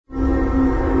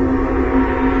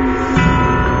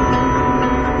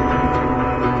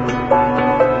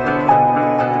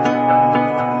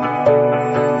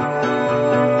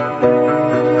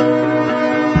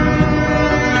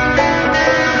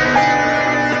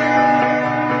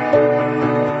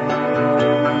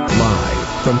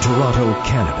From Toronto,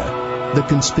 Canada, The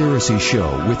Conspiracy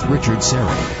Show with Richard Serra.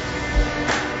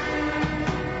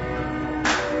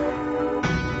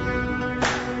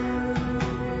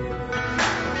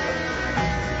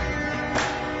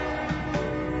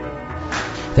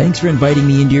 Thanks for inviting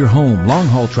me into your home,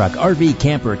 long-haul truck, RV,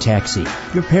 camper, taxi,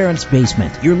 your parents'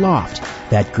 basement, your loft,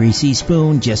 that greasy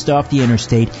spoon just off the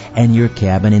interstate, and your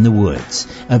cabin in the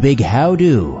woods. A big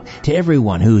how-do to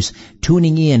everyone who's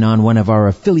tuning in on one of our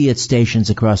affiliate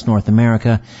stations across North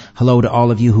America. Hello to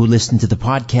all of you who listen to the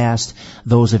podcast,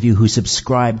 those of you who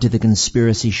subscribe to the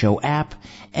Conspiracy Show app,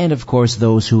 and of course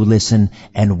those who listen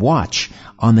and watch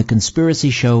on the Conspiracy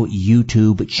Show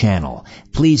YouTube channel.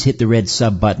 Please hit the red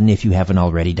sub button if you haven't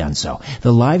already done so.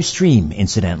 The live stream,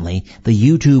 incidentally, the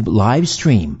YouTube live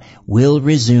stream will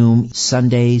resume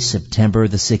Sunday, September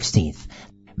the 16th.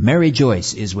 Mary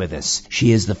Joyce is with us.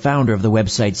 She is the founder of the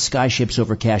website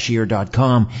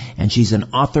skyshipsovercashier.com, and she's an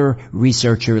author,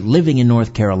 researcher living in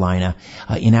North Carolina.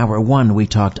 In hour one, we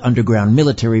talked underground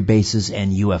military bases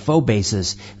and UFO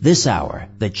bases. This hour,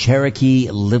 the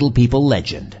Cherokee Little People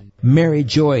legend. Mary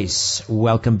Joyce,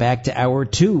 welcome back to hour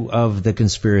two of the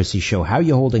Conspiracy Show. How are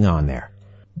you holding on there?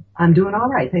 I'm doing all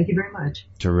right. Thank you very much.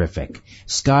 Terrific.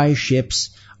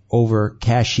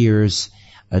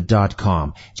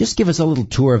 Skyshipsovercashiers.com. Just give us a little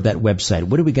tour of that website.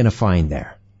 What are we going to find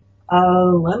there?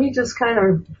 Let me just kind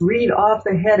of read off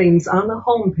the headings. On the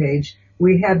homepage,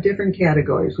 we have different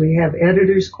categories. We have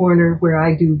Editor's Corner, where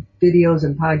I do videos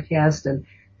and podcasts, and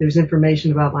there's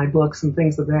information about my books and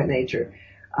things of that nature.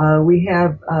 We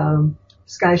have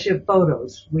Skyship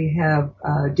Photos. We have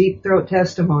Deep Throat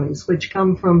Testimonies, which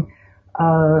come from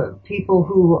people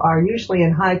who are usually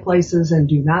in high places and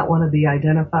do not want to be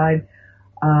identified.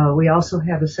 We also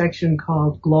have a section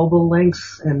called Global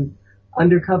Links and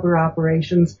Undercover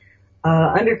Operations.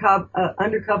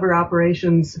 Undercover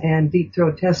Operations and Deep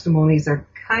Throat Testimonies are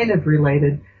kind of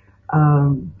related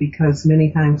because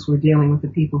many times we're dealing with the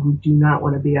people who do not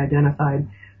want to be identified.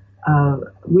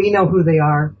 We know who they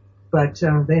are, but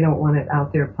they don't want it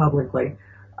out there publicly.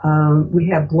 We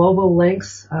have Global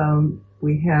Links.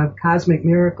 We have Cosmic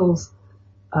Miracles.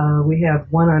 We have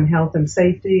one on health and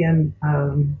safety, and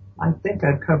I think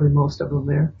I've covered most of them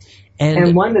there.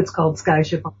 And one that's called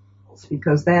Skyship,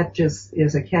 because that just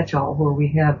is a catch-all where we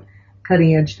have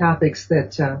cutting-edge topics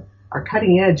that are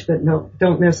cutting-edge but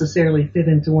don't necessarily fit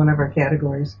into one of our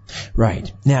categories.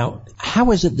 Right. Now, how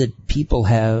is it that people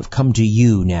have come to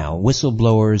you now,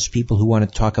 whistleblowers, people who want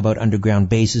to talk about underground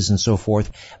bases and so forth,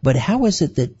 but how is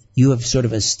it that you have sort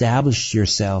of established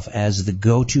yourself as the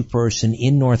go-to person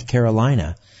in North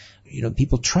Carolina? You know,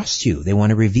 people trust you. They want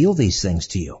to reveal these things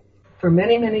to you. For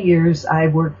many, many years, I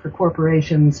worked for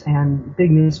corporations and big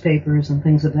newspapers and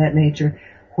things of that nature.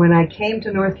 When I came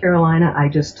to North Carolina, I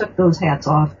just took those hats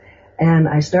off and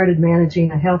I started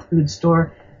managing a health food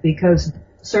store because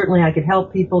certainly I could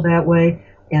help people that way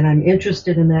and I'm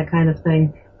interested in that kind of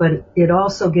thing. But it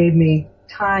also gave me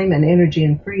time and energy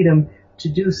and freedom to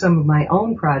do some of my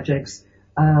own projects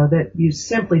that you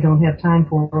simply don't have time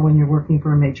for when you're working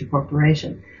for a major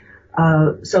corporation.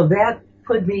 So that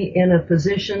put me in a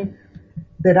position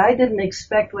that I didn't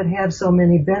expect would have so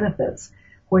many benefits.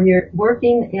 When you're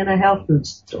working in a health food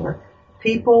store,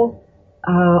 people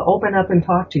open up and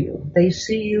talk to you. They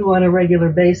see you on a regular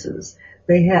basis.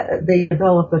 They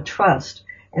develop a trust.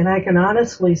 And I can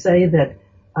honestly say that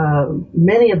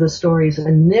many of the stories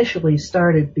initially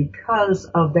started because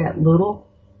of that little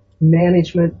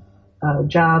management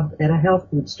job at a health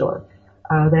food store.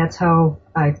 That's how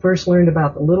I first learned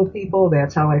about the little people.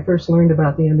 That's how I first learned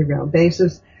about the underground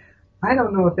bases. I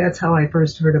don't know if that's how I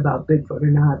first heard about Bigfoot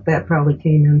or not. That probably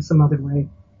came in some other way.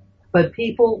 But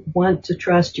people want to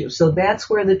trust you. So that's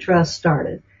where the trust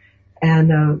started.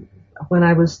 And when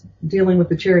I was dealing with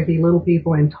the Cherokee Little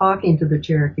People and talking to the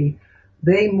Cherokee,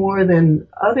 they more than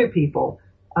other people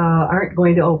aren't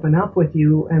going to open up with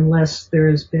you unless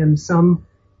there's been some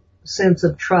sense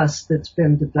of trust that's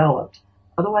been developed.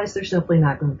 Otherwise, they're simply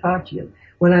not going to talk to you.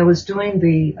 When I was doing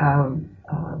the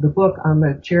book on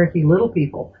the Cherokee Little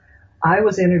People, I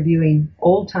was interviewing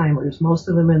old-timers, most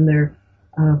of them in their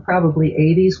probably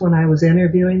 80s when I was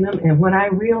interviewing them. And when I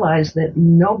realized that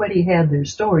nobody had their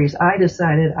stories, I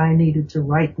decided I needed to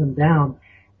write them down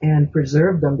and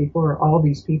preserve them before all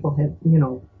these people had,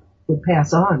 would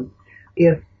pass on.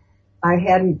 If I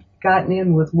hadn't gotten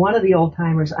in with one of the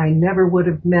old-timers, I never would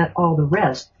have met all the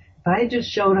rest. If I had just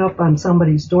showed up on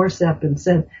somebody's doorstep and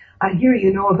said, I hear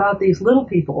you know about these little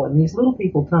people and these little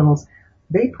people tunnels,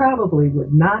 they probably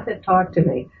would not have talked to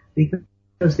me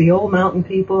because the old mountain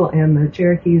people and the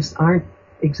Cherokees aren't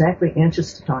exactly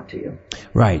anxious to talk to you.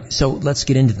 Right. So let's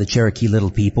get into the Cherokee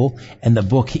Little People. And the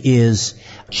book is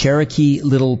Cherokee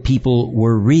Little People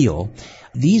Were Real.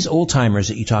 These old-timers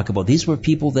that you talk about, these were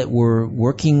people that were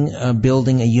working,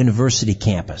 building a university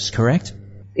campus, correct?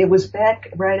 It was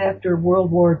back right after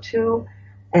World War II,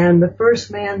 and the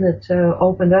first man that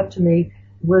opened up to me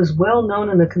was well known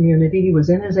in the community. He was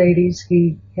in his 80s.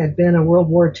 He had been a World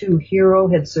War II hero,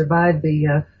 had survived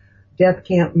the death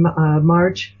camp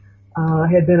march,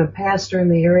 had been a pastor in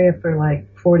the area for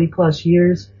like 40 plus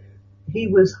years. He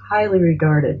was highly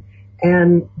regarded.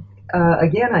 And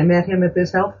again, I met him at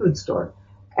this health food store.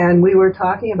 And we were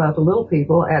talking about the little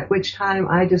people, at which time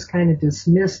I just kind of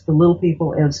dismissed the little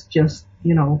people as just,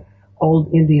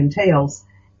 old Indian tales.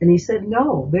 And he said,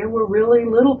 no, there were really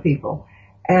little people.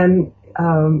 And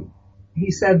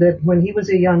he said that when he was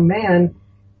a young man,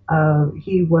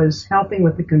 he was helping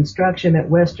with the construction at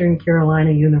Western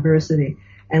Carolina University.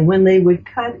 And when they would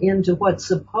cut into what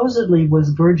supposedly was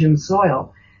virgin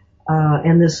soil,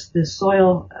 and this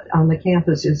soil on the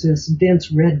campus is this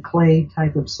dense red clay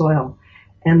type of soil.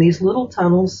 And these little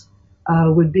tunnels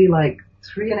would be like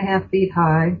 3.5 feet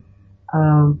high,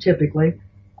 typically.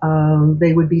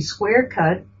 They would be square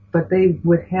cut, but they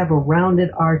would have a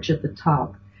rounded arch at the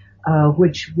top,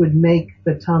 which would make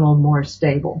the tunnel more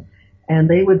stable. And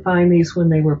they would find these when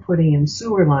they were putting in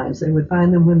sewer lines. They would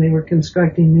find them when they were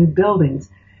constructing new buildings.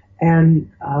 And,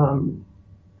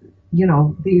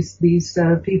 these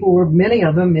people were, many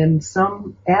of them, in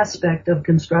some aspect of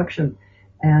construction.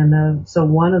 And so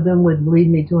one of them would lead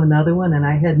me to another one, and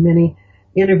I had many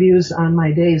interviews on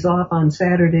my days off on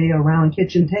Saturday around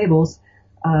kitchen tables,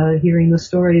 hearing the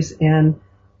stories. And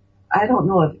I don't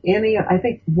know if I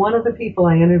think one of the people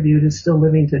I interviewed is still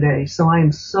living today, so I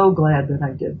am so glad that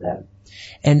I did that.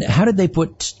 And how did they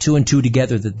put two and two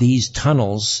together that these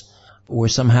tunnels were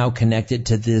somehow connected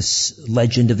to this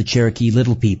legend of the Cherokee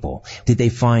Little People? Did they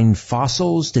find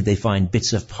fossils? Did they find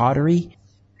bits of pottery?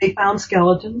 They found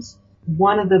skeletons.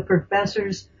 One of the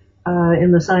professors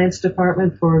in the science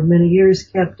department for many years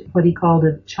kept what he called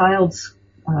a child's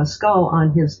skull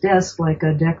on his desk, like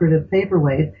a decorative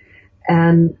paperweight.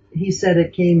 And he said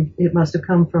it must have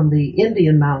come from the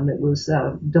Indian mound that was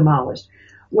demolished.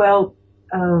 Well,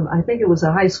 I think it was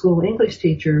a high school English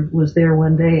teacher was there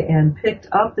one day and picked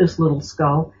up this little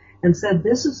skull and said,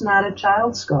 this is not a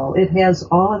child's skull. It has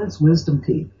all of its wisdom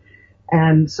teeth.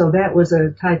 And so that was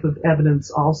a type of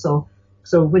evidence also.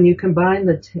 So when you combine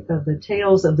the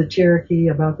tales of the Cherokee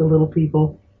about the little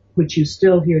people, which you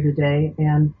still hear today,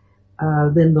 and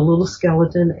then the little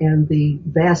skeleton and the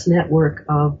vast network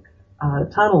of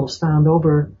tunnels found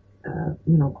over,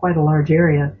 quite a large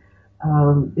area,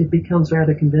 it becomes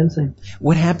rather convincing.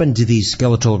 What happened to these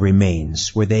skeletal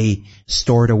remains? Were they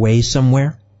stored away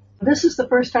somewhere? This is the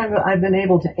first time that I've been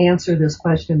able to answer this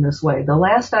question this way. The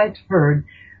last I'd heard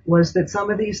was that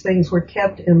some of these things were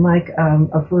kept in like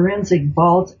a forensic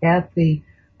vault at the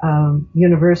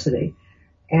university.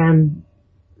 And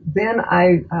then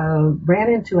I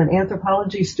ran into an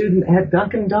anthropology student at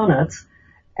Dunkin' Donuts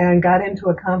and got into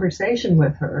a conversation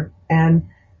with her. And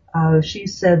she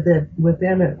said that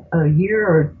within a year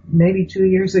or maybe 2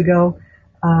 years ago,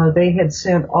 they had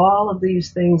sent all of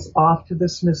these things off to the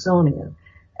Smithsonian,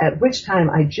 at which time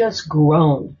I just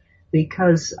groaned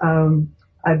because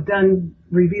I've done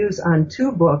reviews on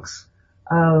 2 books.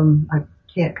 I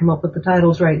can't come up with the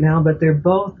titles right now, but they're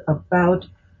both about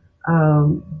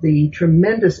the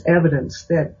tremendous evidence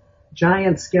that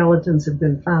giant skeletons have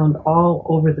been found all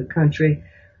over the country,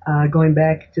 going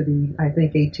back to the, I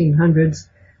think, 1800s.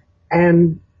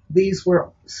 And these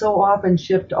were so often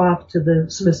shipped off to the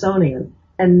Smithsonian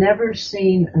and never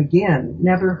seen again,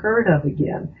 never heard of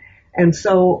again. And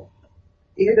so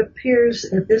it appears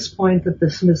at this point that the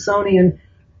Smithsonian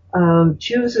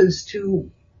chooses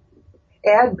to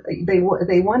add, they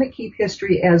want to keep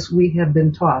history as we have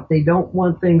been taught. They don't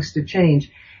want things to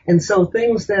change. And so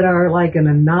things that are like an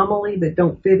anomaly that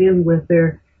don't fit in with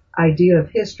their idea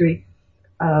of history,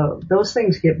 those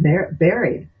things get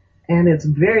buried. And it's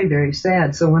very, very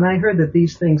sad. So when I heard that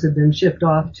these things had been shipped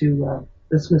off to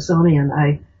the Smithsonian,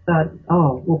 I thought,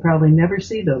 oh, we'll probably never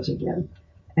see those again.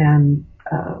 And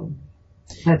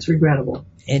that's regrettable.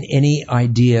 And any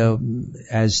idea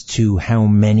as to how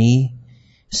many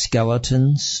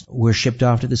skeletons were shipped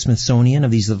off to the Smithsonian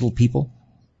of these little people?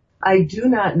 I do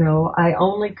not know. I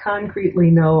only concretely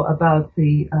know about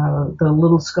the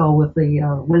little skull with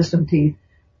the wisdom teeth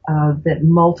that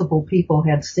multiple people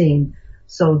had seen.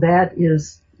 So that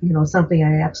is, something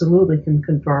I absolutely can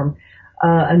confirm.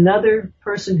 Another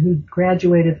person who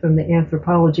graduated from the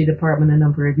anthropology department a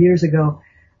number of years ago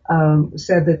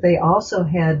said that they also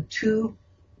had 2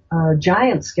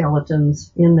 giant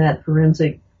skeletons in that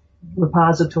forensic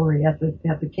repository at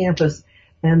the campus,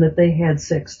 and that they had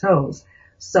 6 toes.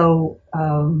 So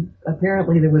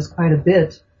apparently there was quite a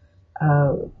bit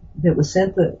that was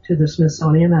sent to the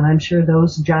Smithsonian, and I'm sure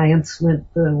those giants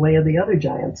went the way of the other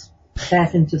giants,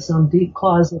 back into some deep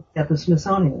closet at the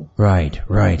Smithsonian. Right.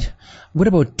 What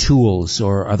about tools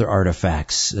or other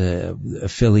artifacts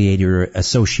affiliated or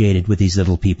associated with these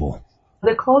little people?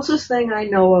 The closest thing I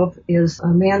know of is a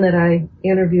man that I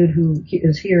interviewed who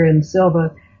is here in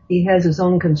Silva. He has his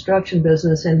own construction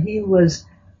business, and he was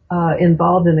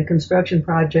involved in a construction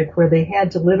project where they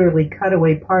had to literally cut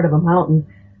away part of a mountain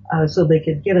so they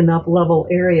could get enough level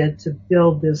area to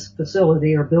build this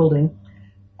facility or building.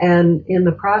 And in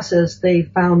the process, they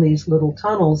found these little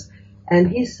tunnels, and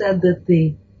he said that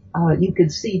you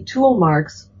could see tool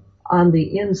marks on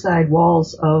the inside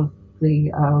walls of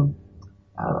these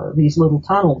little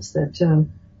tunnels that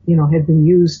had been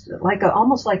used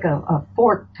almost like a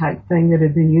fork type thing that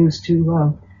had been used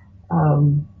to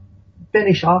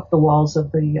finish off the walls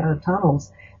of the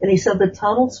tunnels. And he said the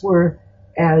tunnels were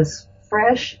as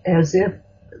fresh as if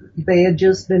they had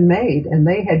just been made, and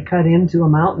they had cut into a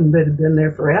mountain that had been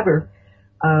there forever,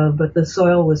 but the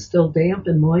soil was still damp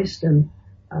and moist, and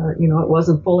it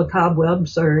wasn't full of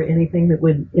cobwebs or anything that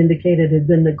would indicate it had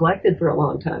been neglected for a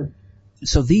long time.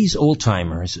 So these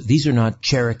old-timers, these are not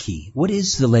Cherokee. What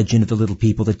is the legend of the little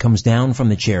people that comes down from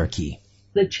the Cherokee?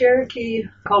 The Cherokee,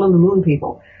 call them the Moon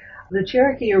People. The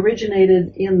Cherokee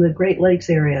originated in the Great Lakes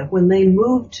area. When they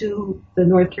moved to the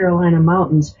North Carolina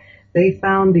mountains, they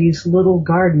found these little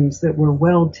gardens that were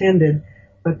well tended,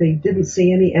 but they didn't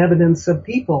see any evidence of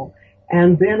people.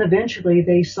 And then eventually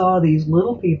they saw these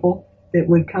little people that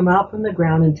would come out from the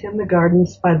ground and tend the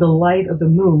gardens by the light of the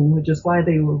moon, which is why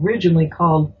they were originally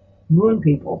called Moon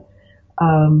People.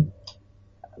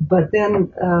 But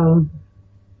then,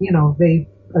 they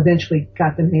eventually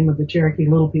got the name of the Cherokee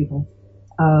Little People.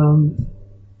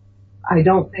 I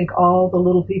don't think all the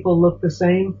little people look the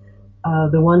same.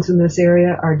 The ones in this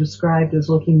area are described as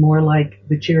looking more like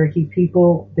the Cherokee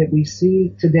people that we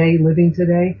see today, living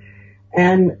today.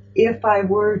 And if I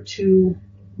were to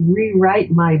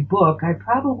rewrite my book, I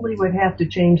probably would have to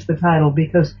change the title,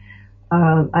 because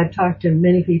I've talked to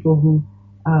many people who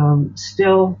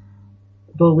still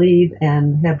believe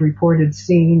and have reported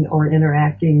seeing or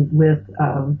interacting with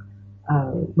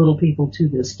little people to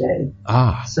this day.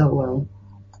 So,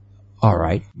 all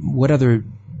right. What other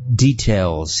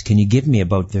details can you give me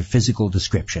about their physical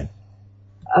description?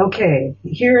 Okay.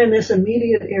 Here in this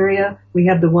immediate area, we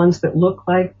have the ones that look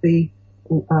like the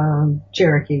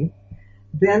Cherokee.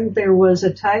 Then there was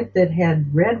a type that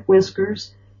had red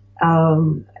whiskers,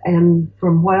 and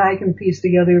from what I can piece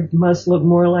together, must look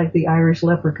more like the Irish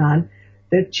leprechaun.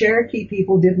 The Cherokee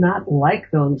people did not like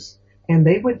those, and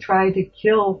they would try to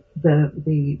kill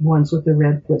the ones with the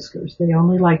red whiskers. They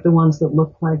only liked the ones that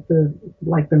looked like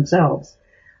themselves.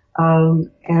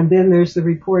 And then there's the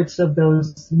reports of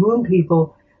those Moon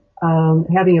People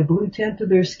having a blue tint to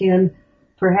their skin,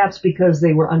 perhaps because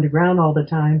they were underground all the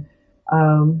time.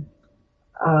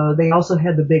 They also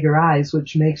had the bigger eyes,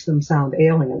 which makes them sound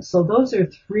alien. So those are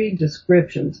 3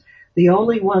 descriptions. The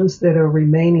only ones that are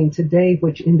remaining today,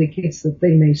 which indicates that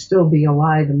they may still be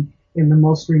alive in the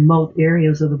most remote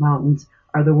areas of the mountains,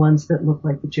 are the ones that look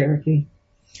like the Cherokee.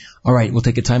 All right, we'll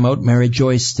take a time out. Mary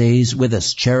Joyce stays with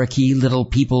us. Cherokee Little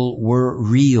People Were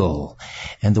Real.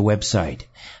 And the website,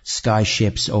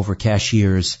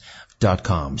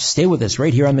 skyshipsovercashiers.com. Stay with us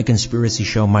right here on The Conspiracy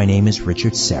Show. My name is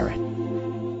Richard Serrett.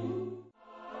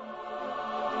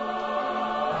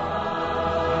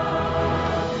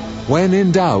 When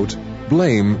in doubt,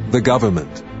 blame the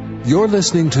government. You're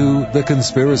listening to The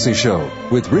Conspiracy Show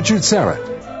with Richard Serrett.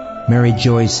 Mary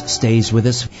Joyce stays with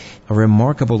us. A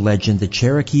remarkable legend, the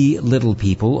Cherokee Little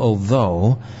People,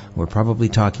 although we're probably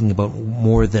talking about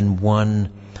more than one,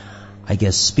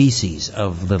 species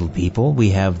of little people.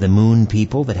 We have the Moon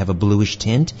People that have a bluish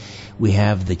tint. We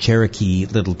have the Cherokee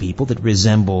Little People that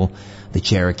resemble the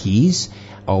Cherokees,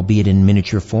 albeit in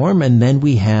miniature form. And then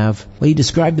we have, you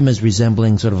described them as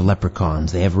resembling sort of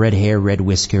leprechauns. They have red hair, red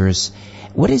whiskers.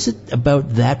 What is it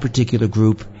about that particular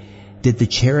group did the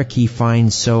Cherokee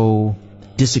find so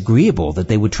disagreeable that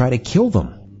they would try to kill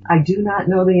them? I do not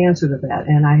know the answer to that,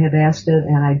 and I have asked it,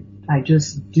 and I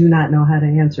just do not know how to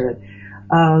answer it.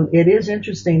 It is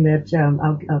interesting that,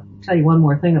 I'll tell you one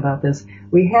more thing about this.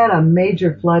 We had a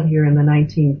major flood here in the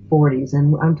 1940s,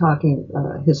 and I'm talking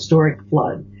historic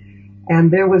flood.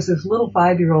 And there was this little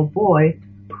 5-year-old boy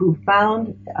who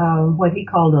found what he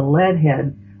called a lead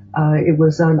head. It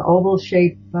was an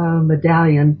oval-shaped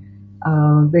medallion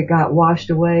that got washed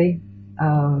away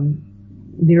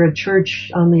near a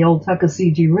church on the old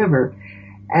Tuckasegee River.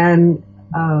 And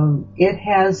it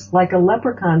has like a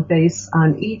leprechaun face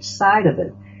on each side of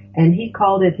it. And he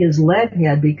called it his lead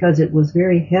head because it was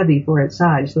very heavy for its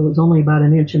size. So it was only about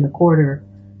 1.25 inches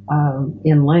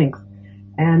in length.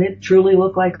 And it truly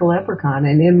looked like a leprechaun.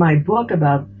 And in my book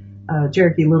about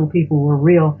Cherokee Little People Were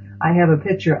Real, I have a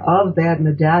picture of that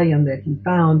medallion that he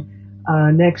found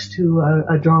next to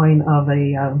a drawing of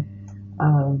a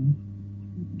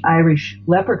Irish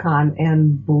leprechaun.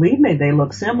 And believe me, they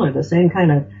look similar, the same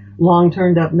kind of long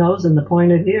turned up nose and the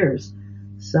pointed ears.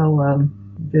 So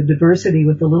the diversity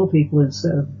with the little people is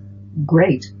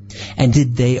great. And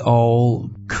did they all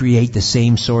create the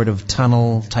same sort of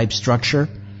tunnel type structure?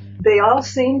 They all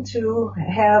seem to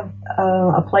have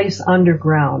a place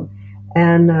underground.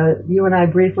 And you and I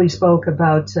briefly spoke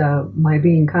about my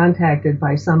being contacted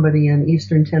by somebody in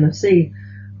eastern Tennessee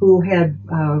who had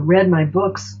read my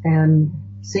books and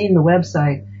seen the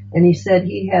website, and he said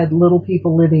he had little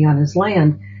people living on his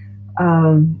land.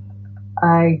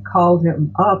 I called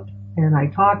him up and I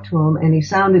talked to him, and he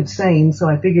sounded sane, so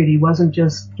I figured he wasn't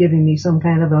just giving me some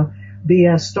kind of a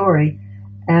BS story.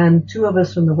 And two of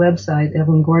us from the website,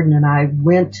 Evelyn Gordon and I,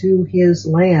 went to his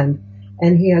land,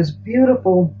 and he has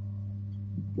beautiful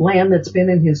land that's been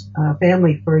in his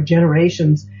family for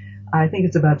generations. I think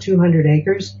it's about 200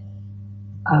 acres.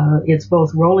 It's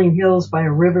both rolling hills by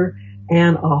a river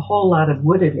and a whole lot of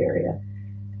wooded area.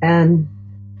 And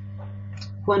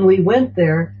when we went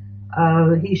there,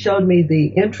 he showed me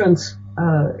the entrance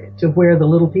to where the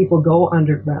little people go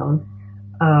underground.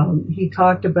 He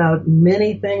talked about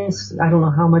many things. I don't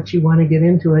know how much you want to get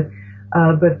into it,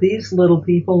 but these little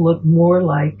people look more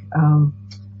like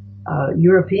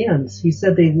Europeans. He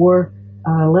said they wore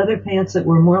leather pants that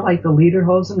were more like the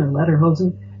lederhosen or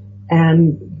lederhosen,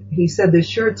 and he said the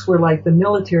shirts were like the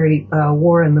military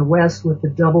wore in the West with the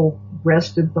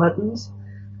double-breasted buttons.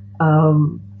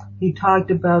 He talked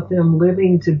about them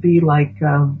living to be like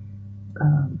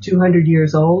 200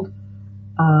 years old,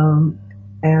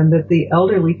 and that the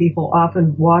elderly people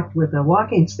often walked with a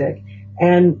walking stick.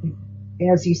 And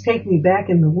as he's taking me back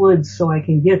in the woods so I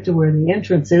can get to where the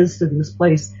entrance is to this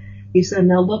place, he said,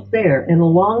 now look there. And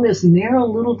along this narrow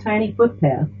little tiny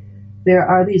footpath, there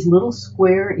are these little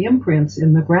square imprints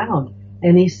in the ground.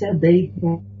 And he said they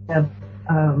have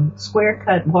square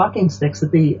cut walking sticks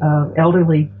that the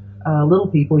elderly little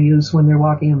people use when they're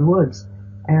walking in the woods.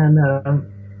 And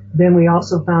then we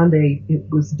also found it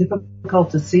was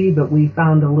difficult to see, but we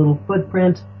found a little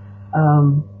footprint.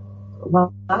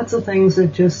 Lots of things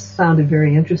that just sounded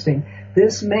very interesting.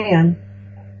 This man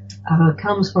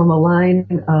comes from a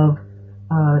line of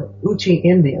Uchi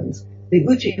Indians. The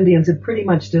Uchi Indians had pretty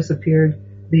much disappeared.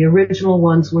 The original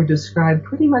ones were described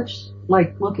pretty much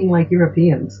like looking like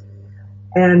Europeans.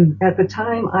 And at the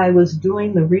time I was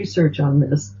doing the research on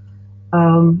this,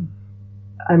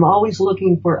 I'm always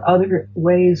looking for other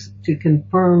ways to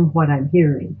confirm what I'm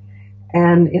hearing.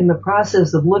 And in the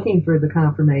process of looking for the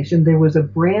confirmation, there was a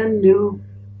brand new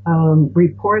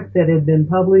report that had been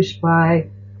published by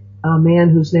a man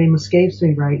whose name escapes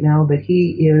me right now, but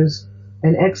he is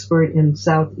an expert in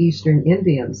southeastern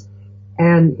Indians.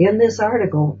 And in this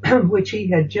article, which he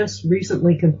had just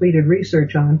recently completed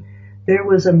research on, there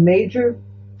was a major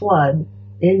flood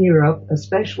in Europe,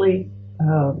 especially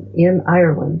in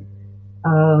Ireland,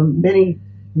 many,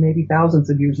 maybe thousands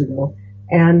of years ago.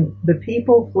 And the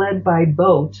people fled by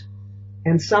boat,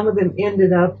 and some of them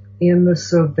ended up in the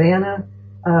Savannah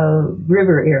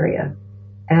River area.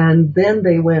 And then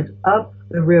they went up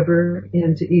the river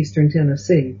into eastern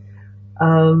Tennessee.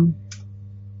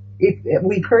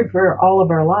 We've heard for all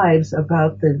of our lives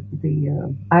about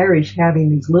the Irish having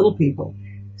these little people.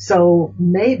 So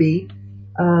maybe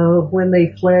when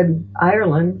they fled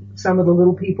Ireland, some of the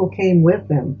little people came with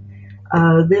them.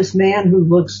 This man who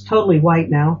looks totally white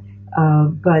now,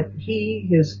 but he,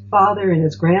 his father, and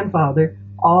his grandfather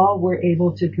all were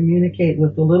able to communicate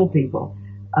with the little people,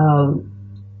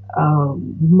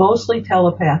 mostly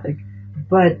telepathic.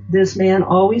 But this man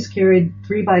always carried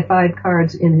 3x5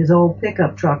 cards in his old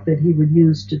pickup truck that he would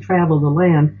use to travel the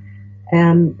land.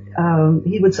 And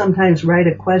he would sometimes write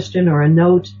a question or a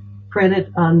note, print it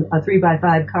on a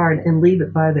 3x5 card, and leave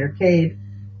it by their cave.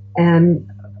 And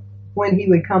when he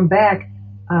would come back,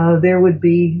 there would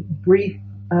be brief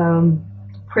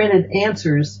printed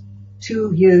answers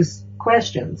to his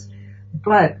questions.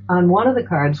 But on one of the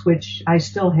cards, which I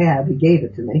still have, he gave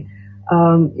it to me,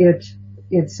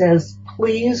 it says,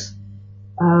 please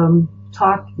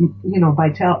talk, by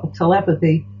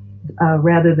telepathy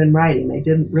rather than writing. They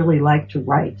didn't really like to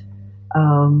write,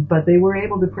 but they were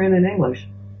able to print in English.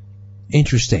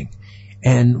 Interesting.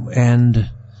 And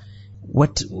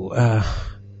What,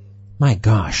 my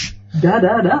gosh.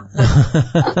 Da.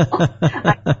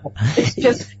 It's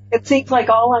just, it seems like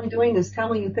all I'm doing is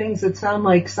telling you things that sound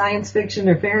like science fiction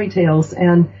or fairy tales,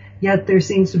 and yet there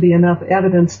seems to be enough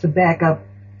evidence to back up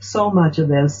so much of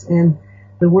this. And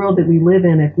the world that we live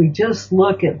in, if we just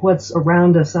look at what's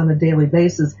around us on a daily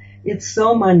basis, it's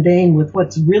so mundane with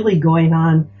what's really going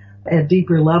on at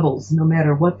deeper levels, no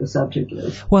matter what the subject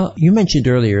is. Well, you mentioned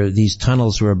earlier these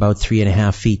tunnels were about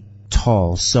 3.5 feet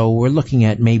tall, so we're looking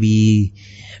at maybe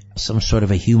some sort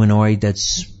of a humanoid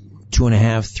that's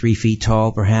 2.5, 3 feet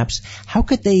tall, perhaps. How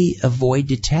could they avoid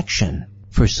detection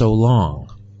for so long?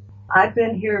 I've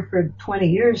been here for 20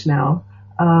 years now.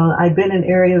 I've been in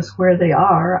areas where they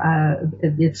are.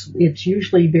 It's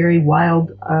usually very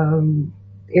wild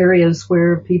areas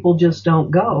where people just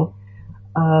don't go.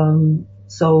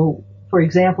 So, for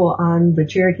example, on the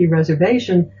Cherokee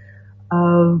Reservation,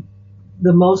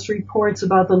 the most reports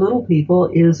about the little people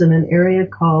is in an area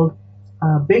called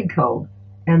Big Cove,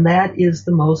 and that is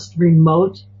the most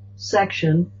remote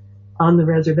section on the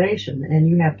reservation, and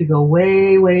you have to go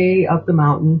way, way up the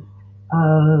mountain,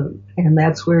 and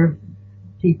that's where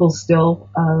people still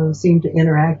seem to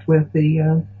interact with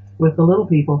the little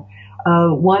people.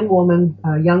 One woman,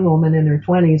 a young woman in her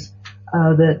 20s,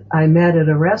 that I met at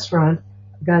a restaurant,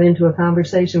 got into a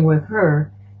conversation with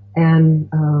her, and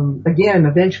again,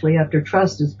 eventually, after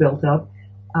trust is built up,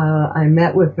 I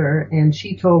met with her, and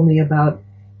she told me about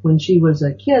when she was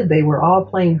a kid, they were all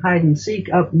playing hide and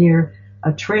seek up near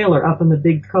a trailer up in the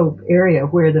Big Cove area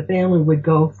where the family would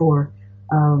go for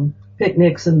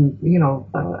picnics and,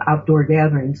 outdoor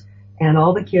gatherings. And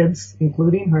all the kids,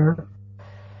 including her,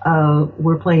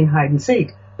 were playing hide and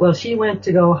seek. Well, she went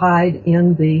to go hide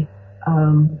in the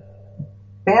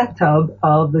bathtub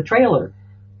of the trailer.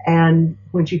 And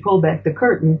when she pulled back the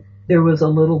curtain, there was a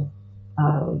little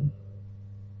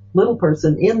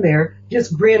person in there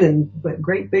just grinning, but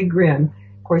great big grin.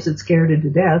 Of course, it scared her to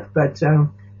death, but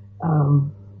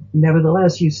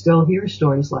nevertheless, you still hear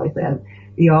stories like that.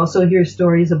 You also hear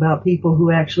stories about people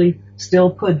who actually still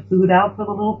put food out for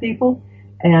the little people,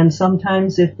 and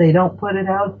sometimes if they don't put it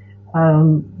out,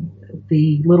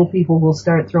 the little people will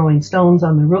start throwing stones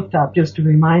on the rooftop just to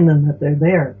remind them that they're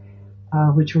there,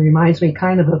 which reminds me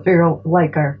kind of our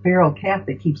feral cat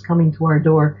that keeps coming to our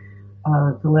door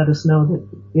to let us know that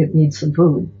it needs some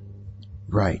food.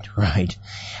 Right.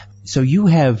 So you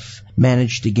have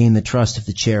managed to gain the trust of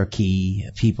the Cherokee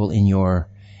people in your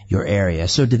area.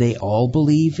 So do they all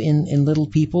believe in little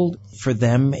people? For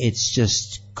them, it's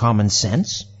just common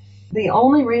sense? The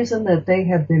only reason that they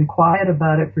have been quiet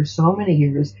about it for so many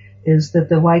years is that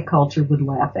the white culture would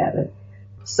laugh at it.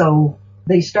 So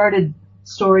they started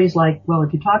stories like, well,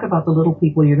 if you talk about the little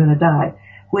people, you're going to die,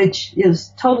 which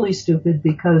is totally stupid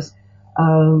because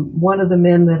one of the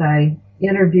men that I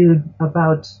interviewed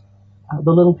about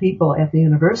the little people at the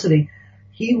university,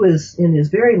 he was in his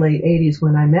very late 80s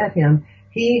when I met him.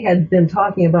 He had been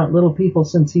talking about little people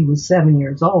since he was 7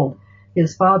 years old.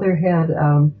 His father had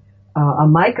a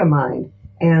mica mine,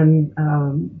 and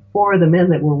 4 of the men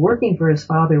that were working for his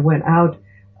father went out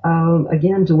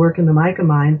again to work in the mica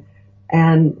mine.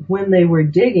 And when they were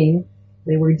digging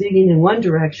in one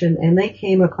direction, and they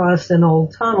came across an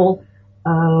old tunnel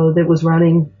that was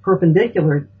running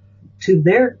perpendicular to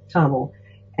their tunnel.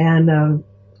 And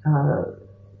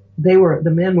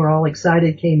the men were all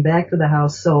excited, came back to the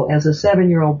house. So as a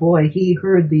 7-year-old boy, he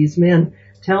heard these men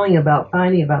finding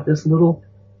about this little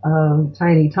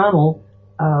tiny tunnel,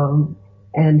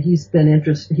 and he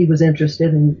was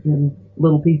interested in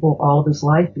little people all of his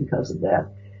life because of that.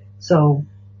 So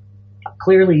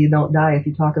clearly you don't die if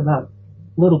you talk about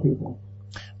little people.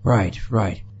 Right.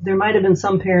 There might have been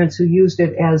some parents who used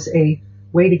it as a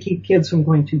way to keep kids from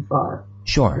going too far.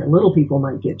 Sure. Little people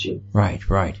might get you. Right.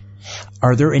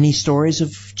 Are there any stories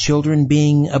of children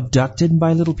being abducted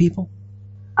by little people?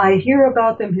 I hear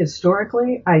about them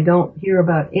historically. I don't hear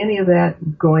about any of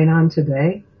that going on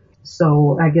today.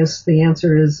 So I guess the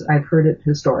answer is I've heard it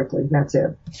historically. That's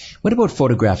it. What about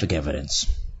photographic evidence?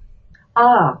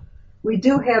 We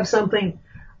do have something.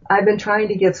 I've been trying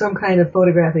to get some kind of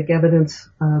photographic evidence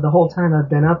the whole time I've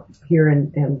been up here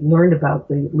and learned about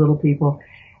the little people.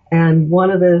 And one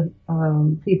of the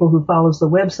people who follows the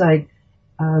website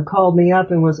called me up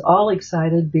and was all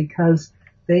excited because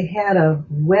they had a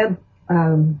web,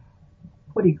 a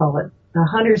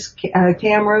hunter's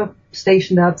camera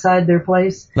stationed outside their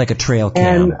place. Like a trail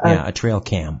cam. A trail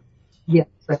cam. Yes.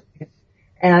 Yeah,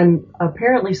 and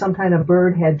apparently some kind of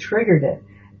bird had triggered it.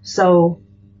 So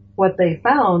what they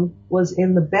found was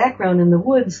in the background in the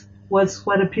woods was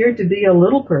what appeared to be a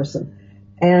little person.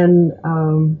 And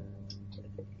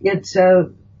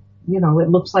it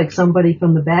looks like somebody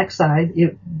from the backside.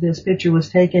 This picture was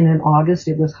taken in August.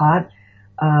 It was hot.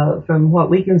 From what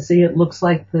we can see, it looks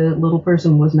like the little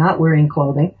person was not wearing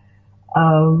clothing.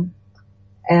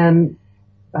 And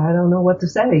I don't know what to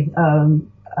say.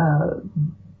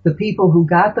 The people who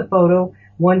got the photo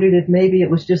wondered if maybe it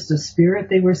was just a spirit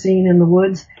they were seeing in the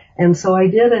woods. And so I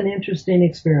did an interesting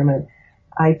experiment.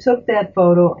 I took that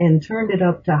photo and turned it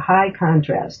up to high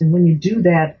contrast. And when you do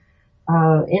that,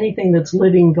 anything that's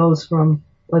living goes from,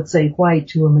 let's say, white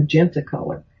to a magenta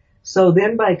color. So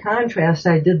then by contrast,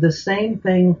 I did the same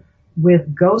thing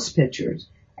with ghost pictures.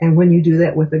 And when you do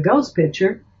that with a ghost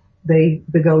picture, the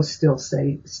ghosts still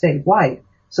stay white.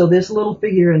 So this little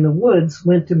figure in the woods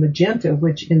went to magenta,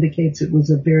 which indicates it was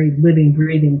a very living,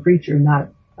 breathing creature, not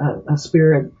a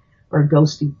spirit or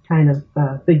ghosty kind of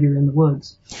figure in the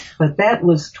woods. But that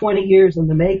was 20 years in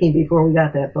the making before we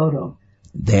got that photo.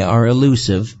 They are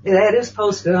elusive. That is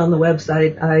posted on the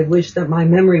website. I wish that my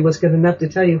memory was good enough to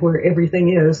tell you where everything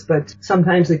is, but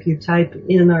sometimes if you type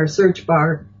in our search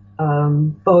bar,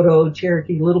 photo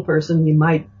Cherokee little person, you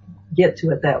might get to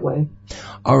it that way.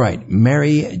 All right,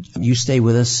 Mary, you stay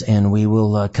with us, and we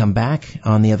will come back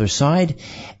on the other side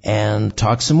and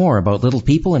talk some more about little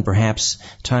people, and perhaps,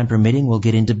 time permitting, we'll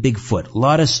get into Bigfoot. A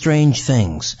lot of strange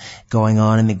things going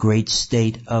on in the great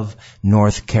state of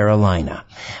North Carolina.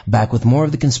 Back with more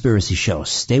of The Conspiracy Show.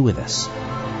 Stay with us.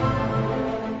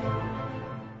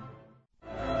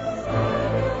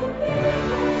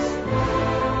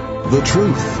 The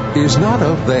truth is not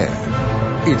out there.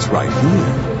 It's right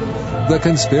here. The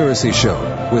Conspiracy Show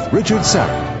with Richard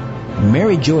Serra.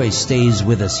 Mary Joyce stays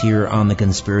with us here on The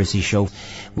Conspiracy Show.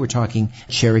 We're talking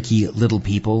Cherokee Little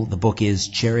People. The book is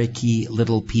Cherokee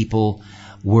Little People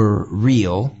Were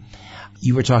Real.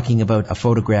 You were talking about a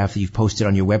photograph that you've posted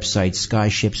on your website,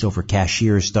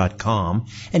 skyshipsovercashiers.com,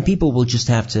 and people will just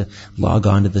have to log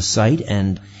on to the site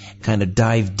and kind of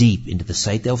dive deep into the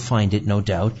site. They'll find it, no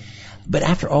doubt. But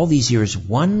after all these years,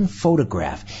 one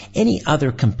photograph, any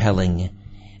other compelling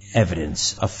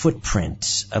evidence, a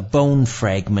footprint, a bone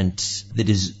fragment that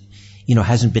is,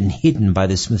 hasn't been hidden by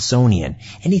the Smithsonian,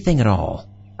 anything at all?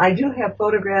 I do have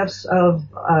photographs of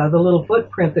the little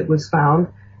footprint that was found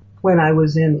when I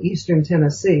was in eastern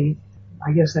Tennessee.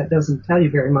 I guess that doesn't tell you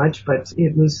very much, but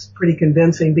it was pretty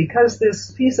convincing because this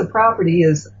piece of property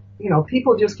is,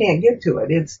 people just can't get to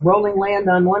it. It's rolling land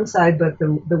on one side, but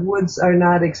the woods are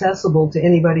not accessible to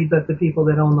anybody but the people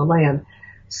that own the land.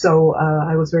 So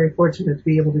I was very fortunate to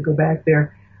be able to go back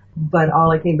there, but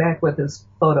all I came back with is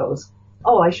photos.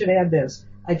 Oh, I should add this.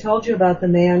 I told you about the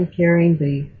man carrying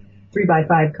the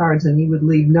 3x5 cards, and he would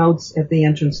leave notes at the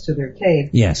entrance to their cave.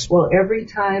 Yes. Well, every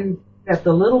time that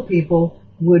the little people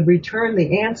would return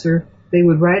the answer, they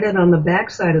would write it on the back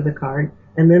side of the card,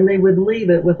 and then they would leave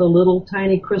it with a little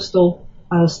tiny crystal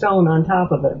stone on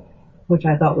top of it, which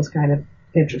I thought was kind of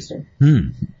interesting.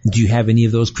 Do you have any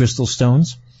of those crystal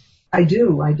stones? I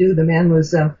do. The man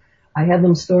was, I had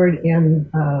them stored in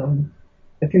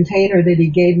a container that he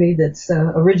gave me that's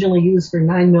originally used for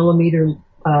 9mm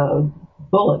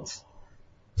bullets.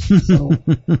 So.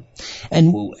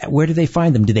 And where do they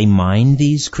find them? Do they mine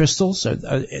these crystals?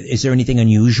 Is there anything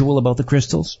unusual about the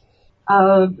crystals?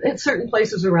 At certain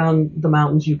places around the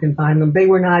mountains you can find them. They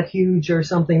were not huge or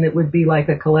something that would be like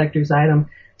a collector's item.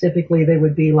 Typically they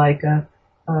would be like a,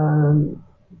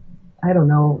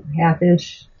 half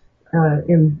inch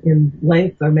in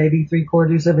length, or maybe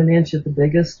 3/4 of an inch at the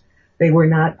biggest. They were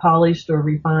not polished or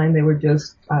refined. They were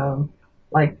just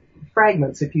like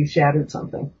fragments if you shattered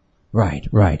something.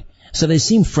 Right. So they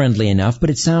seem friendly enough, but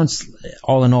it sounds,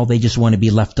 all in all, they just want to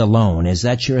be left alone. Is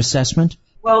that your assessment?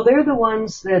 Well, they're the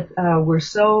ones that were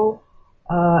so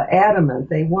adamant.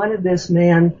 They wanted this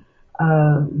man,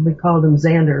 we called him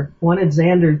Xander, wanted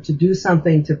Xander to do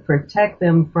something to protect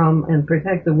them from and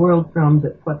protect the world from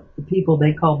what the people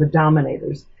they call the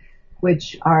dominators,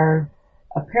 which are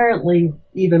apparently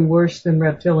even worse than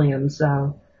reptilians.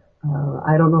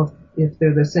 I don't know if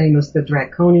they're the same as the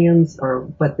draconians,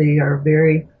 but they are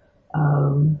very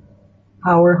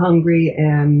power hungry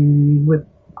and with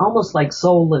almost like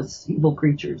soulless evil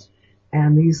creatures.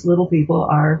 And these little people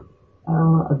are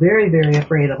very, very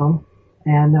afraid of them.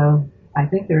 And I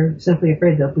think they're simply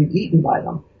afraid they'll be eaten by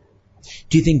them.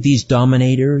 Do you think these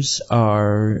dominators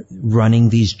are running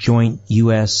these joint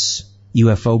U.S.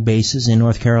 UFO bases in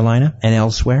North Carolina and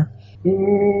elsewhere?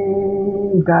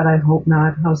 God, I hope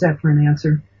not. How's that for an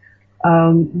answer?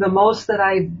 The most that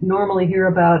I normally hear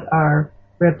about are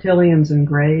reptilians and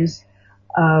greys.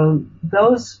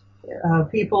 Those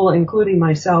people, including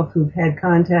myself, who've had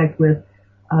contact with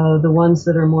the ones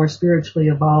that are more spiritually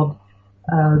evolved,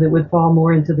 that would fall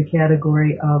more into the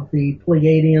category of the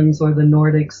Pleiadians or the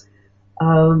Nordics.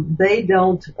 They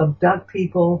don't abduct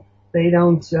people. They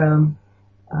don't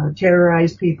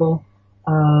terrorize people.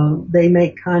 They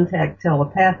make contact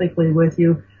telepathically with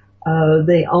you.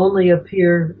 They only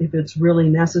appear if it's really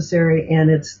necessary,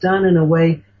 and it's done in a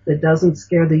way that doesn't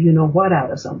scare the you-know-what out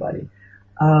of somebody.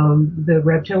 The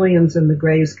reptilians and the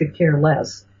Greys could care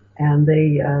less, and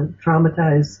they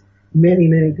traumatize many,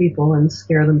 many people and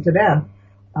scare them to death.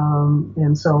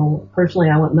 And so, personally,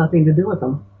 I want nothing to do with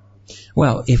them.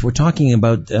 Well, if we're talking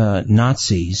about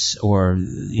Nazis or,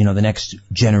 the next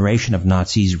generation of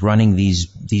Nazis running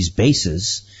these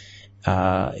bases,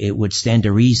 it would stand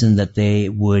to reason that they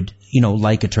would,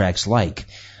 like attracts like.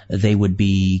 They would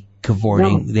be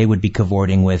cavorting. No. They would be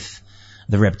cavorting with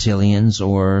the reptilians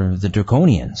or the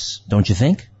draconians, don't you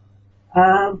think?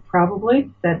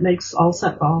 Probably. That makes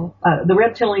the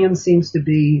reptilians seems to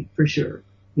be for sure.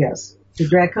 Yes. The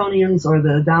draconians or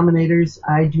the dominators,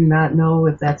 I do not know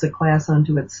if that's a class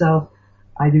unto itself.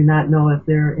 I do not know if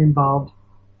they're involved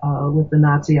with the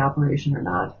Nazi operation or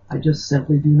not. I just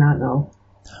simply do not know.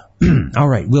 All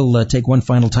right, we'll take one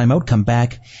final time out, come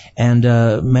back, and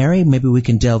Mary, maybe we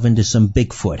can delve into some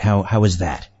Bigfoot. How is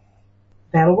that?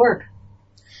 That'll work.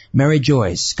 Mary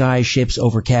Joyce,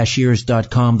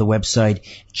 skyshipsovercashiers.com, the website.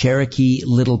 Cherokee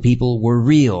Little People Were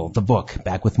Real, the book.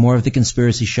 Back with more of The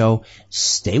Conspiracy Show.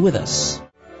 Stay with us.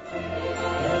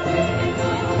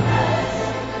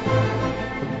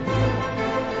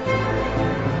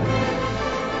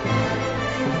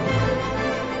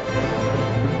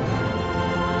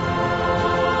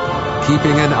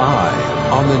 Keeping an eye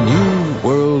on the New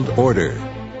World Order.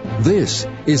 This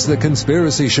is The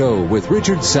Conspiracy Show with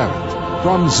Richard Sarrett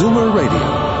from Zoomer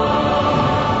Radio.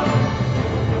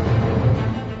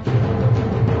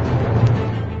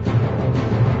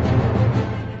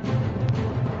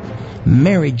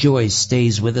 Mary Joyce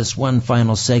stays with us one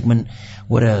final segment.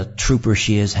 What a trooper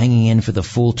she is, hanging in for the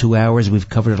full 2 hours. We've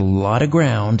covered a lot of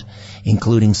ground,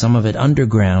 including some of it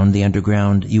underground, the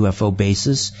underground UFO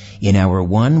bases. In hour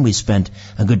one, we spent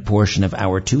a good portion of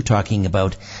hour two talking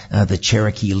about the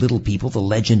Cherokee Little People, the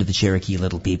legend of the Cherokee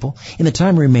Little People. In the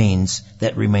time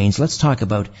that remains, let's talk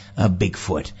about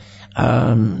Bigfoot.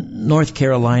 North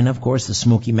Carolina, of course, the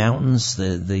Smoky Mountains,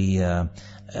 I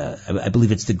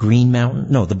believe it's the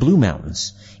the Blue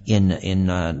Mountains in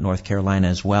North Carolina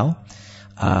as well.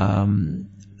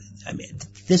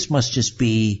 This must just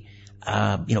be,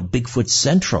 Bigfoot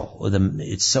Central.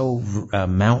 It's so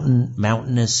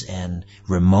mountainous and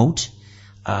remote.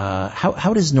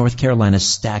 How does North Carolina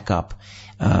stack up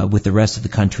with the rest of the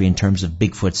country in terms of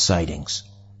Bigfoot sightings?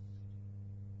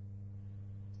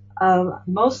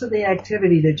 Most of the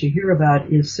activity that you hear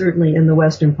about is certainly in the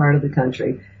western part of the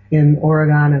country, in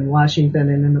Oregon and Washington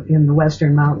and in the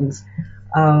western mountains.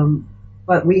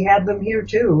 But we had them here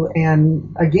too.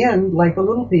 And again, like the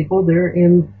little people, they're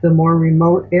in the more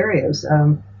remote areas.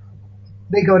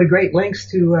 They go to great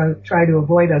lengths to try to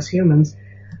avoid us humans,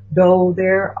 though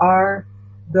there are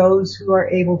those who are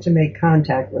able to make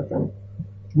contact with them.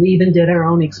 We even did our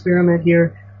own experiment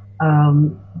here.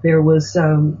 There was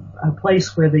a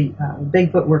place where the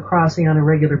Bigfoot were crossing on a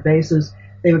regular basis.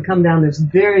 They would come down this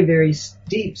very, very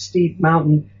steep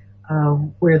mountain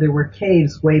where there were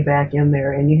caves way back in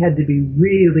there, and you had to be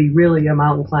really, really a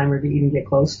mountain climber to even get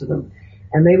close to them.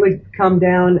 And they would come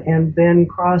down and then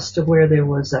cross to where there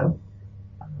was a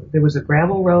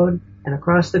gravel road, and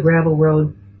across the gravel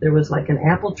road there was like an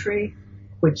apple tree,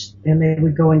 and they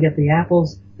would go and get the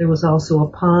apples. There was also a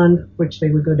pond, which they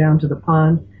would go down to the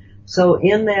pond. So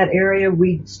in that area,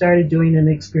 we started doing an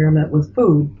experiment with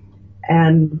food,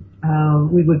 and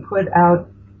we would put out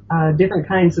different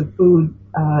kinds of food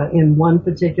in one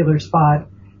particular spot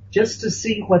just to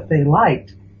see what they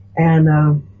liked. And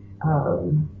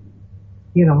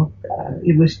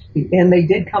and they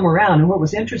did come around. And what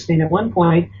was interesting, at one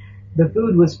point, the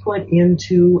food was put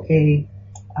into a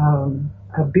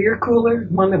beer cooler,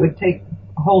 one that would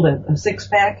hold a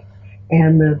six-pack,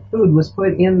 and the food was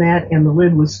put in that, and the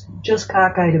lid was just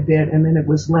cockeyed a bit, and then it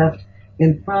was left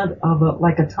in front of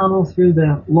a tunnel through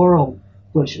the laurel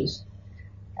bushes.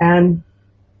 And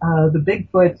the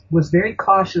Bigfoot was very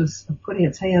cautious of putting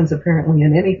its hands apparently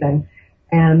in anything,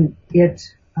 and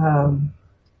it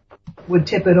would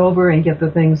tip it over and get the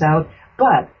things out.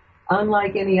 But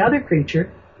unlike any other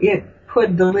creature, it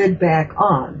put the lid back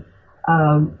on.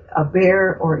 A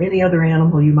bear or any other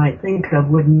animal you might think of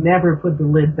would never put the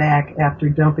lid back after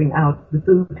dumping out the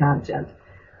food content.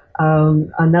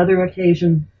 Another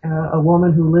occasion, a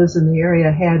woman who lives in the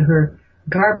area had her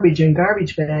garbage in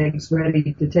garbage bags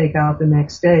ready to take out the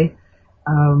next day.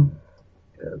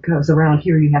 because around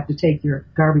here you have to take your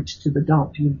garbage to the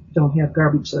dump. You don't have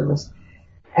garbage service.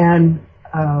 And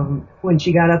when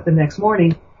she got up the next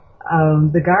morning,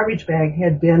 the garbage bag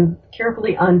had been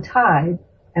carefully untied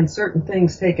and certain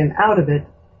things taken out of it.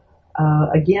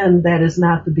 Again, that is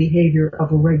not the behavior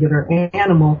of a regular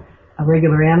animal. A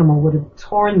regular animal would have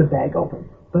torn the bag open,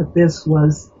 but this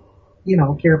was,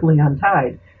 carefully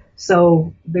untied.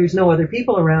 So there's no other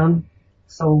people around,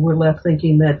 so we're left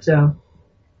thinking that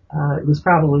it was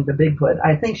probably the Bigfoot.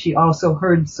 I think she also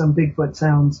heard some Bigfoot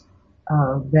sounds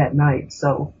that night,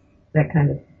 so that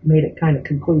kind of made it kind of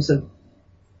conclusive.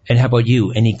 And how about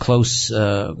you? Any close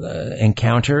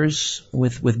encounters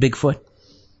with Bigfoot?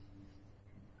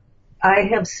 I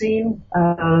have seen,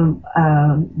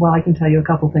 I can tell you a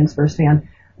couple things firsthand.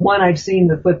 One, I've seen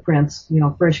the footprints,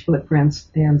 fresh footprints,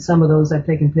 and some of those I've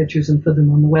taken pictures and put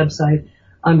them on the website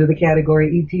under the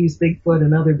category ETs, Bigfoot,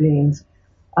 and other beings.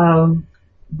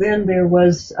 Then there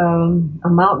was a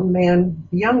mountain man,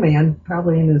 a young man,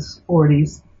 probably in his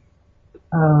 40s,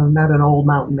 not an old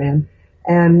mountain man,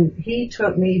 and he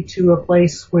took me to a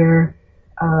place where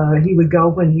he would go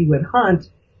when he would hunt,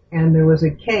 and there was a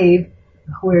cave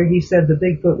where he said the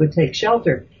Bigfoot would take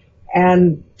shelter.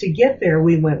 And to get there,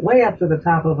 we went way up to the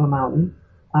top of a mountain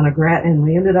and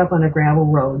we ended up on a gravel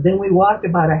road. Then we walked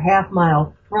about a half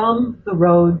mile from the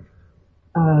road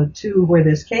to where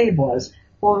this cave was.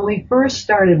 When we first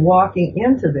started walking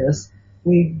into this,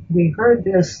 we heard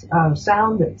this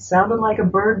sound that sounded like a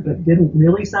bird but didn't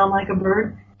really sound like a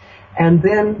bird. And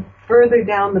then further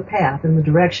down the path in the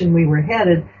direction we were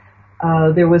headed,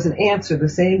 there was an answer, the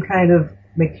same kind of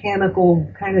mechanical,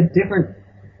 kind of different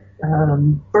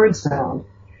bird sound.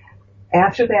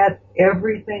 After that,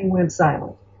 everything went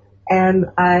silent. And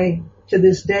I, to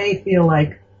this day, feel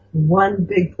like one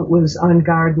Bigfoot was on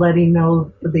guard, letting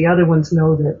the other ones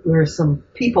know that there are some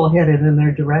people headed in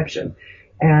their direction.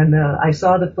 And I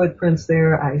saw the footprints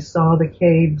there. I saw the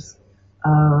caves.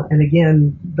 And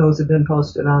again, those have been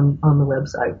posted on the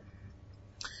website.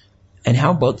 And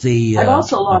how about the... I've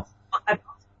also lost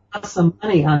some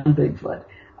money on Bigfoot.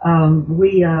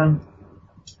 We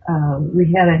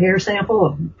had a hair sample,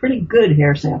 a pretty good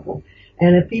hair sample.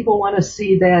 And if people want to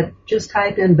see that, just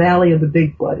type in Valley of the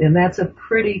Bigfoot, and that's a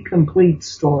pretty complete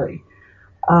story.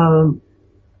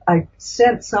 I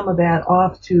sent some of that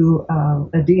off to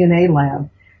a DNA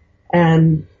lab,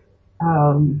 and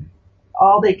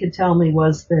all they could tell me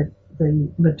was that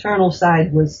the maternal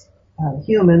side was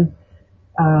human.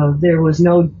 There was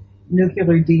no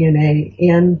nuclear DNA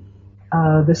in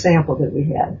the sample that we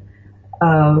had.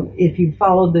 If you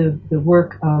followed the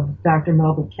work of Dr.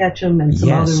 Melba Ketchum and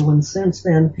some other ones since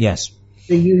then,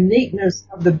 the uniqueness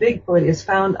of the Bigfoot is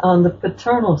found on the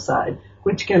paternal side,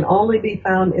 which can only be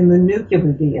found in the nuclear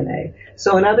DNA.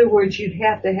 So in other words, you'd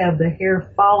have to have the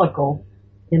hair follicle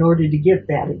in order to get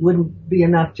that. It wouldn't be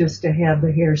enough just to have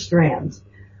the hair strands.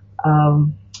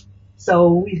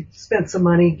 So we spent some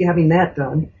money having that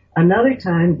done. Another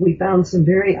time, we found some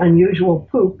very unusual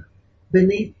poop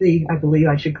beneath I believe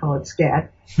I should call it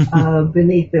scat,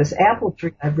 beneath this apple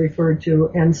tree I've referred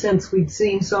to. And since we'd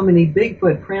seen so many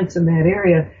Bigfoot prints in that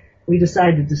area, we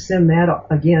decided to send that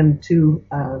again to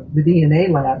the DNA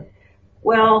lab.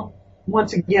 Well,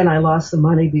 once again, I lost some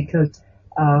money because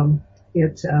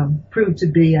it proved to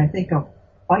be, I think, a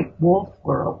white wolf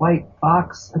or a white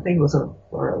fox. I think it was a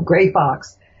gray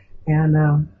fox.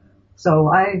 And so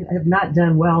I have not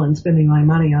done well in spending my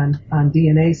money on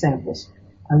DNA samples.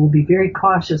 I will be very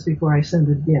cautious before I send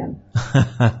it again.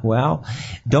 Well,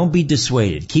 don't be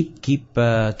dissuaded. Keep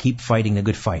fighting the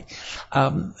good fight.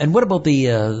 And what about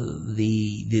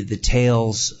the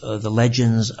tales, the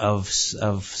legends of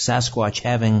Sasquatch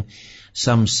having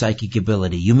some psychic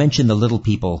ability? You mentioned the little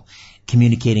people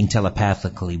communicating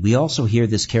telepathically. We also hear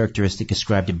this characteristic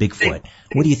ascribed to Bigfoot.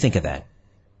 What do you think of that?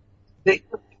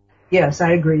 Yes,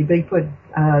 I agree. Bigfoot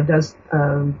does,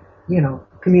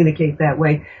 communicate that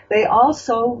way. They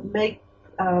also make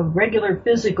regular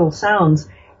physical sounds.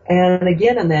 And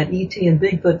again, in that ET and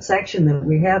Bigfoot section that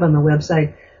we have on the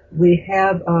website, we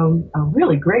have a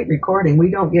really great recording.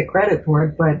 We don't get credit for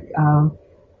it, but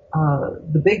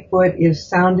the Bigfoot is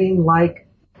sounding like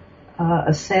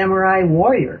a samurai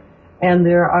warrior. And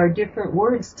there are different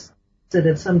words that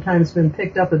have sometimes been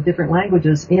picked up of different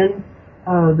languages in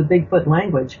the Bigfoot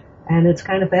language. And it's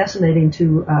kind of fascinating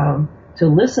to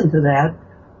listen to that.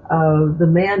 The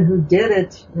man who did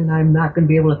it, and I'm not going to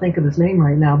be able to think of his name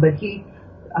right now, but he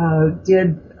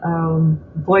did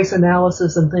voice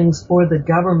analysis and things for the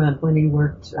government when he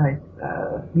worked, for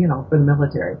the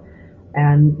military,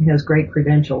 and has great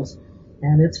credentials.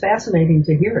 And it's fascinating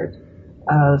to hear it.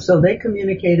 So they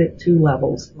communicate at two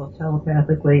levels, both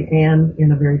telepathically and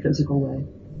in a very physical way.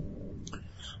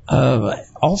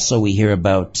 Also, we hear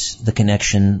about the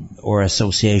connection or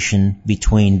association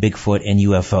between Bigfoot and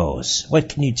UFOs. What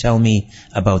can you tell me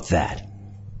about that?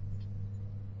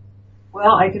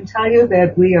 Well, I can tell you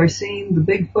that we are seeing the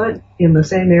Bigfoot in the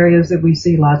same areas that we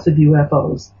see lots of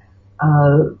UFOs.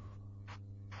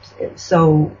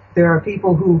 So there are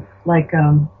people who, like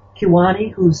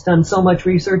Kiwani, who's done so much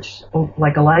research,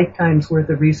 like a lifetime's worth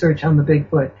of research on the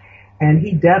Bigfoot, and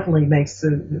he definitely makes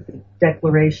the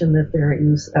declaration that there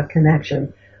is a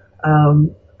connection.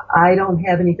 I don't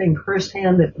have anything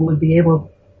firsthand that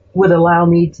would allow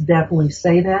me to definitely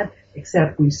say that,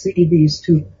 except we see these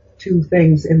two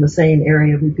things in the same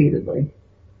area repeatedly. Do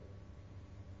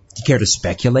you care to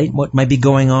speculate what might be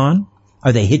going on?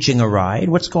 Are they hitching a ride?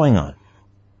 What's going on?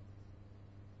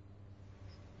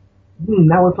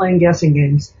 Now we're playing guessing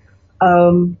games.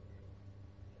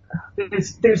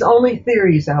 There's only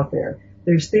theories out there.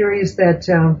 There's theories that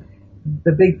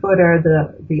the Bigfoot are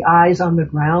the eyes on the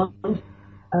ground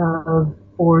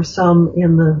for some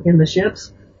in the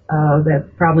ships.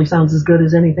 That probably sounds as good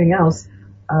as anything else.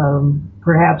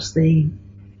 Perhaps the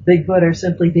Bigfoot are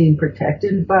simply being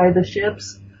protected by the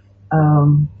ships.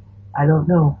 I don't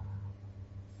know.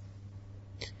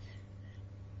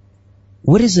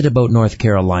 What is it about North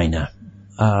Carolina?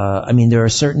 There are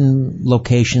certain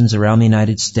locations around the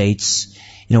United States.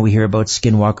 We hear about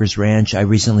Skinwalker's Ranch. I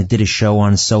recently did a show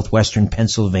on southwestern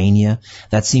Pennsylvania.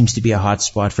 That seems to be a hot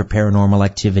spot for paranormal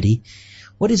activity.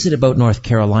 What is it about North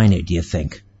Carolina, do you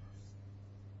think?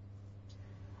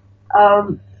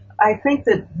 I think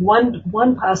that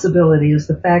one possibility is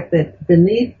the fact that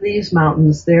beneath these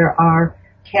mountains there are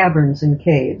caverns and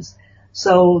caves.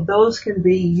 So those can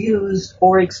be used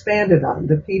or expanded on.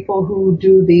 The people who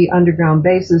do the underground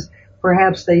bases,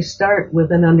 perhaps they start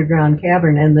with an underground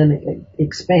cavern and then it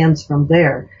expands from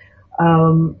there.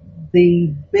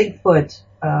 The Bigfoot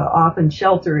often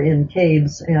shelter in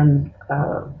caves and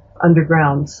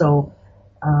underground, so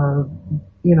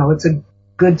it's a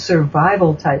good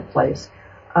survival type place.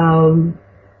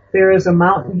 There is a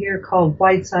mountain here called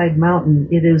Whiteside Mountain.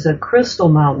 It is a crystal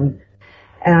mountain.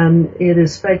 And it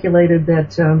is speculated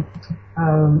that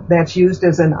that's used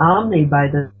as an omni by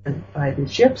the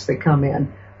ships that come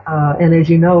in. And as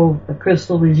you know, the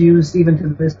crystal is used even to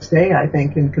this day, I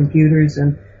think, in computers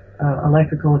and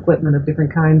electrical equipment of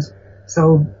different kinds.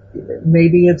 So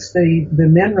maybe it's the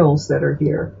minerals that are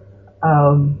here.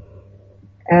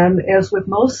 And as with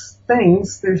most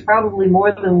things, there's probably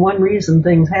more than one reason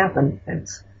things happen.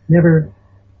 It's never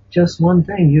just one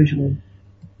thing usually.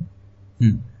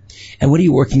 And what are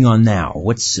you working on now?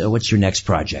 What's your next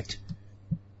project?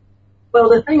 Well,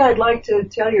 the thing I'd like to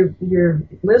tell your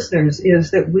listeners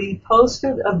is that we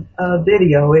posted a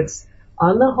video. It's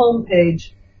on the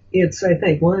homepage. It's, I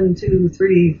think, 1, 2,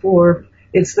 3, 4.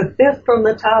 It's the fifth from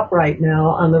the top right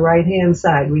now on the right-hand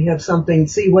side. We have something,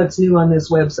 see what's new on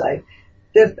this website.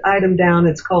 Fifth item down,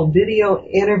 it's called Video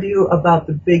Interview about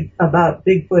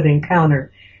Bigfoot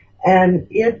Encounter. And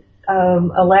it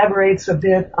elaborates a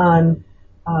bit on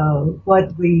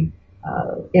what we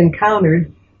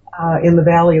encountered in the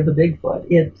Valley of the Bigfoot.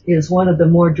 It is one of the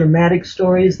more dramatic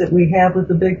stories that we have with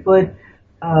the Bigfoot,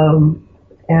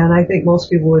 and I think most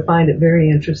people would find it very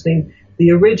interesting.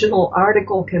 The original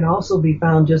article can also be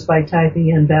found just by typing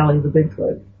in Valley of the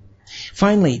Bigfoot.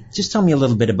 Finally, just tell me a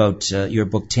little bit about your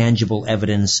book, Tangible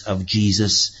Evidence of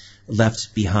Jesus,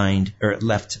 left behind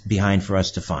for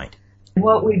us to find.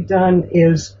 What we've done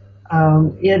is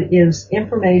it is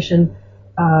information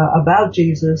about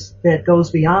Jesus that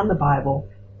goes beyond the Bible,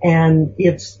 and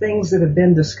it's things that have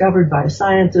been discovered by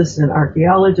scientists and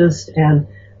archaeologists, and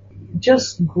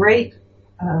just great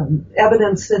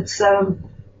evidence that's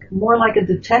more like a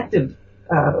detective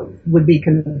would be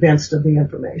convinced of the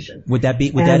information. Would that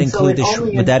include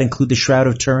the Shroud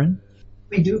of Turin?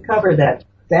 We do cover that.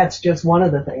 That's just one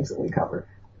of the things that we cover.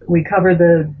 We cover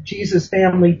the Jesus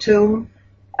family tomb,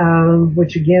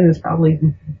 which again is probably,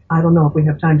 I don't know if we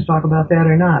have time to talk about that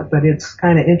or not, but it's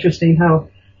kind of interesting how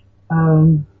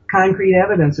concrete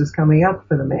evidence is coming up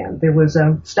for the man. There was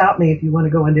stop me if you want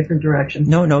to go in different directions.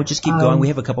 No, just keep going. We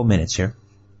have a couple minutes here.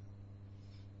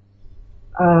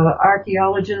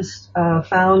 Archaeologists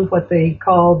found what they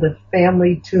call the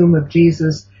family tomb of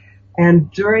Jesus,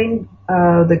 and during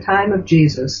the time of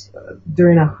Jesus,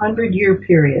 during a 100-year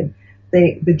period,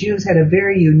 the Jews had a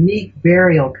very unique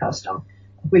burial custom,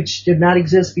 which did not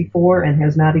exist before and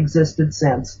has not existed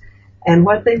since. And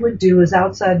what they would do is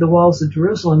outside the walls of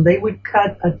Jerusalem, they would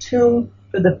cut a tomb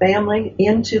for the family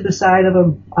into the side of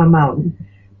a mountain.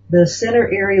 The center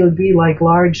area would be like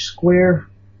large square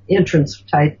entrance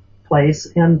type place,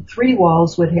 and 3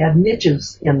 walls would have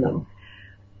niches in them.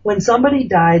 When somebody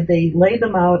died, they laid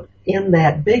them out in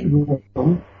that big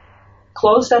room,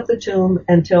 closed up the tomb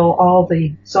until all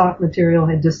the soft material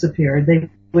had disappeared. They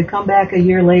would come back a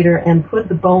year later and put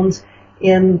the bones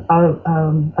in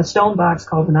a stone box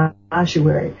called an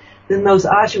ossuary. Then those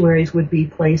ossuaries would be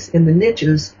placed in the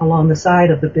niches along the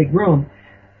side of the big room.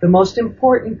 The most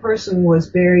important person was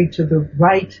buried to the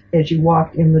right as you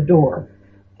walked in the door.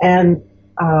 And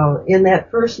in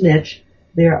that first niche,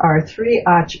 there are 3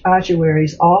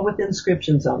 ossuaries, all with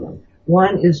inscriptions on them.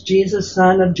 One is Jesus,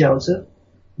 son of Joseph.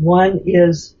 One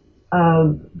is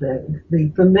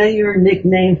the familiar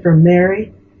nickname for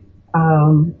Mary,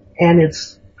 and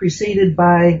it's preceded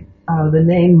by the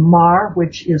name Mar,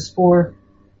 which is for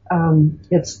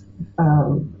it's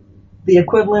the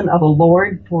equivalent of a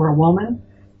lord for a woman.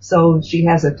 So she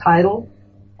has a title,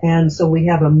 and so we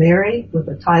have a Mary with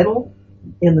a title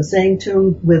in the same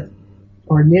tomb with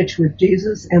or niche with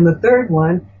Jesus, and the third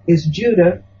one is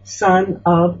Judah, son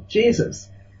of Jesus.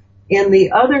 In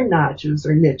the other notches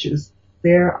or niches,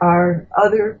 there are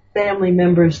other family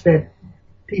members that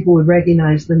people would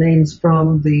recognize the names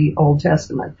from the Old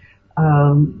Testament.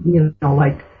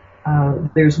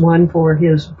 There's one for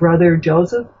his brother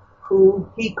Joseph, who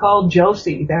he called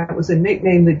Josie. That was a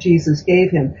nickname that Jesus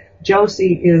gave him.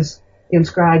 Josie is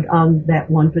inscribed on that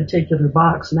one particular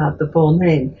box, not the full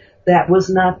name. That was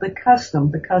not the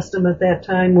custom. The custom at that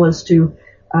time was to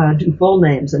do full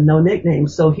names and no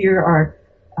nicknames. So here are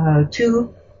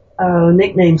 2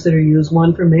 nicknames that are used,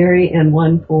 one for Mary and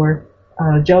one for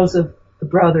Joseph, the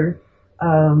brother.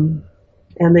 And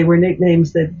they were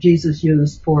nicknames that Jesus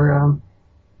used for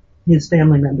his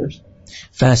family members.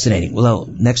 Fascinating. Well,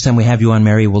 next time we have you on,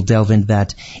 Mary, we'll delve into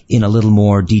that in a little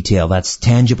more detail. That's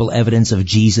tangible evidence of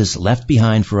Jesus left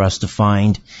behind for us to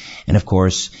find. And of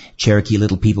course, Cherokee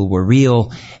Little People were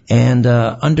real, and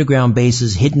underground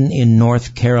bases hidden in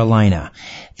North Carolina.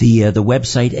 The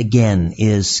website again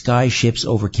is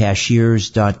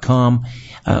skyshipsovercashiers.com.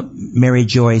 Mary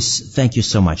Joyce, thank you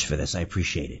so much for this. I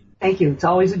appreciate it. Thank you. It's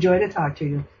always a joy to talk to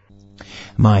you.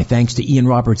 My thanks to Ian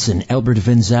Robertson, Albert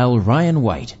Vinzel, Ryan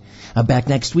White. Back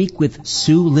next week with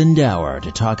Sue Lindauer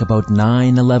to talk about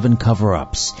 9/11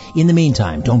 cover-ups. In the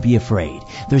meantime, don't be afraid.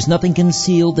 There's nothing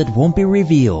concealed that won't be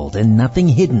revealed, and nothing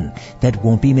hidden that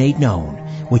won't be made known.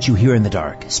 What you hear in the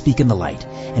dark, speak in the light,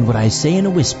 and what I say in a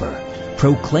whisper,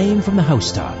 proclaim from the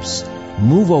housetops.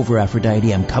 Move over,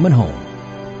 Aphrodite, I'm coming home.